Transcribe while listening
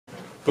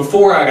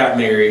Before I got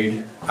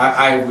married,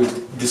 I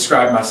would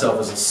describe myself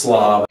as a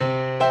slob. You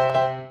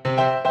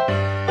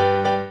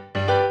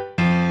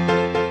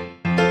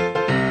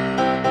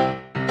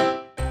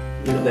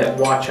know that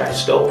watch I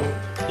stole?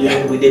 Yeah.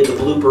 And we did the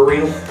blooper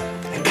reel?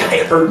 The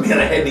guy heard me and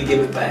I had to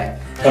give it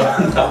back.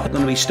 We're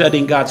going to be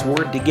studying God's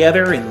Word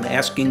together and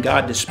asking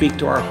God to speak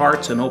to our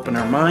hearts and open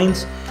our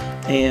minds.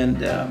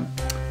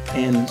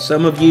 And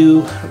some of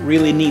you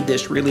really need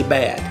this really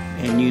bad,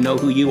 and you know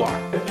who you are.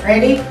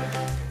 Ready?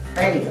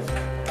 Ready.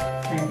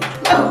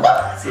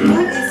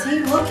 What is he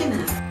looking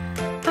at?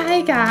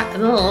 I got a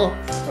little.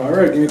 All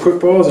right, give me a quick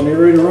pause and you're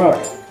ready to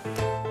rock.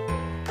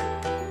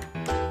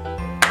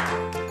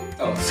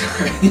 Oh,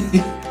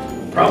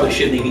 sorry. Probably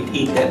shouldn't even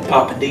eat that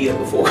papadilla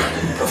before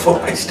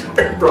I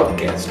started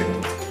broadcasting.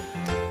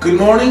 Good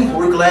morning.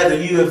 We're glad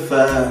that you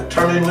have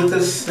turned in with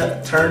us.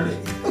 Turned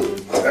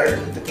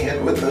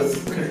in with us.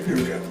 Okay, here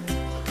we go.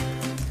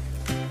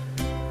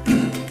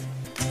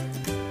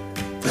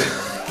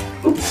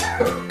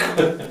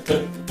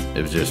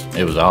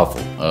 It was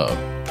awful.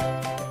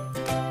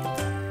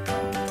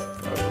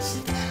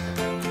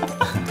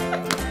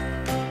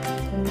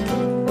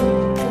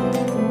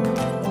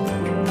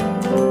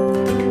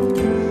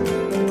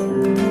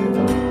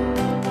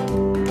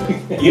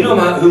 You know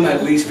who my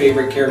least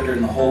favorite character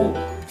in the whole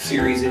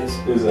series is?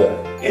 Who's that?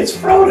 It's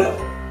Frodo.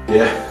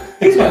 Yeah.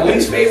 He's my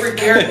least favorite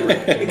character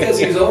because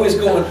he's always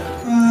going,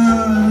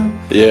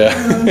 Yeah.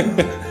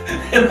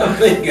 and I'm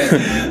thinking,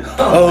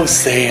 Oh,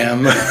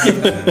 Sam.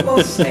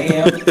 oh,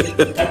 Sam.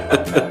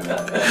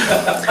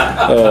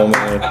 Oh,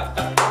 man.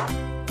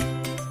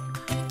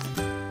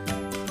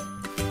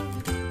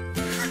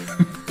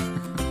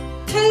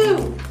 Two.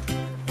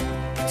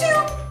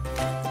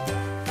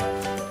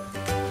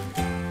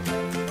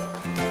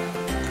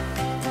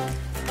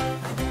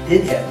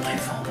 Did have my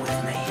phone with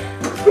me.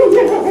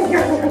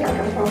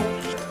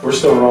 We're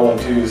still rolling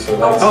too, so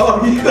that's...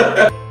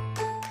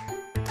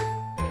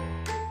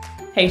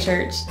 Hey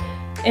church,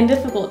 in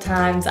difficult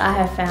times I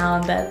have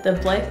found that the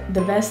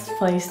best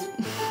place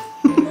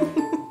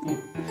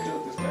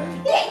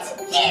Let's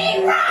get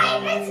it right.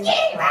 Let's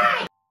get it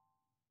right.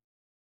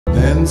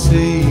 And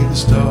see the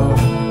star.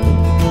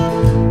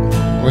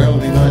 Well,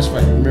 it'd be nice if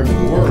I could remember the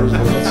words,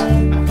 but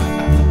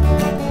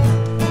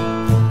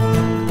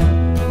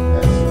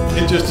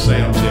it's just a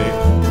sound check.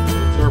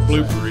 It's our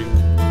blooper reel.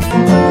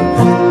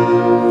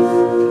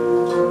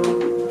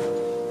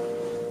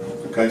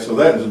 Okay, so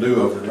that is a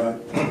do-over, right?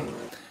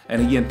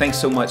 And again, thanks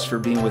so much for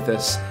being with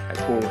us at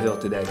Coral Hill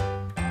today.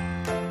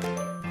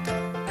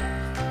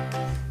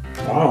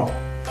 Wow.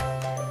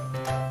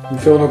 You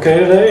feeling okay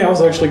today? I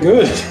was actually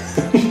good.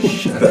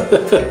 Shut up.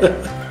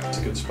 It's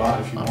a good spot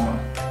if you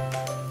want.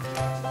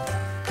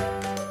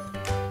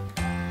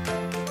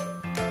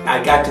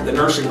 I got to the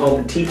nursing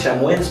home to teach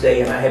on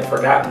Wednesday and I had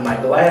forgotten my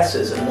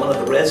glasses, and one of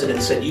the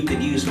residents said you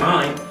could use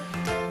mine.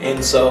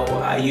 And so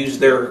I used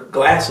their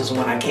glasses, and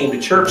when I came to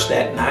church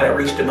that night I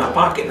reached in my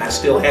pocket and I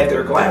still had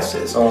their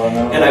glasses. Oh,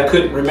 no. And I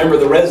couldn't remember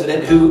the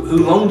resident who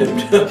loaned them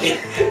to me.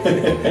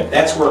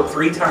 That's worked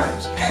 3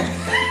 times.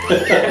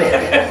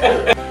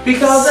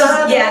 Because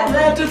I don't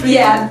have to be.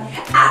 Yeah.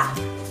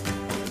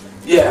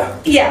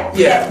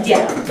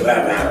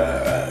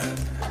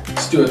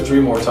 Let's do it 3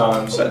 more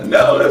times.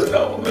 No, that's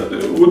not what we'll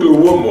do. We'll do it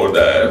one more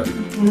time.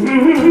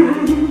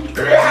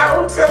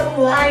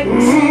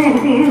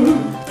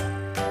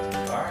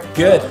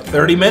 Good,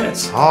 30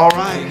 minutes. All There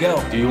right. you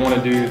go. Do you want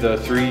to do the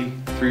three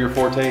or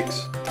four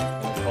takes?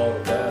 Call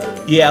it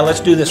that. Yeah, let's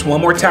do this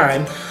one more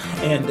time.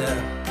 And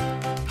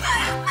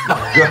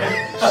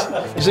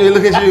You see,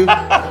 look at you.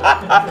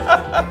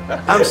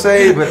 I'm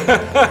saved, but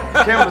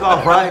camera's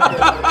off, right?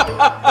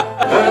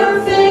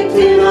 Perfect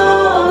in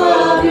all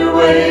of your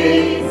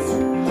ways.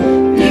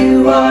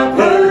 You are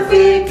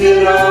perfect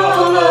in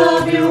all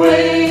of your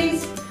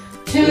ways.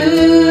 To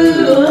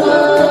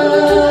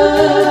us.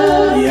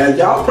 Yeah,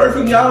 y'all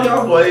perfect,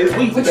 y'all ways.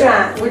 We're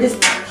trying. We're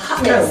just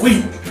hot mess.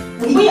 We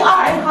We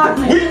are a hot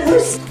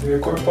mess. Give me a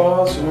quick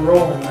pause and we're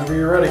rolling whenever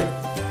you're ready.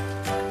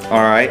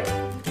 All right.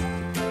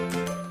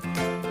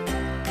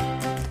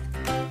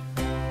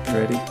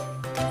 Ready?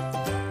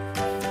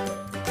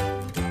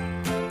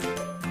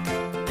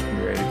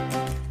 You ready?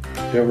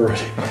 Yeah, we're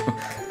ready.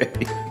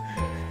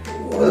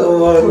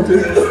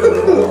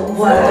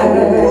 Wow.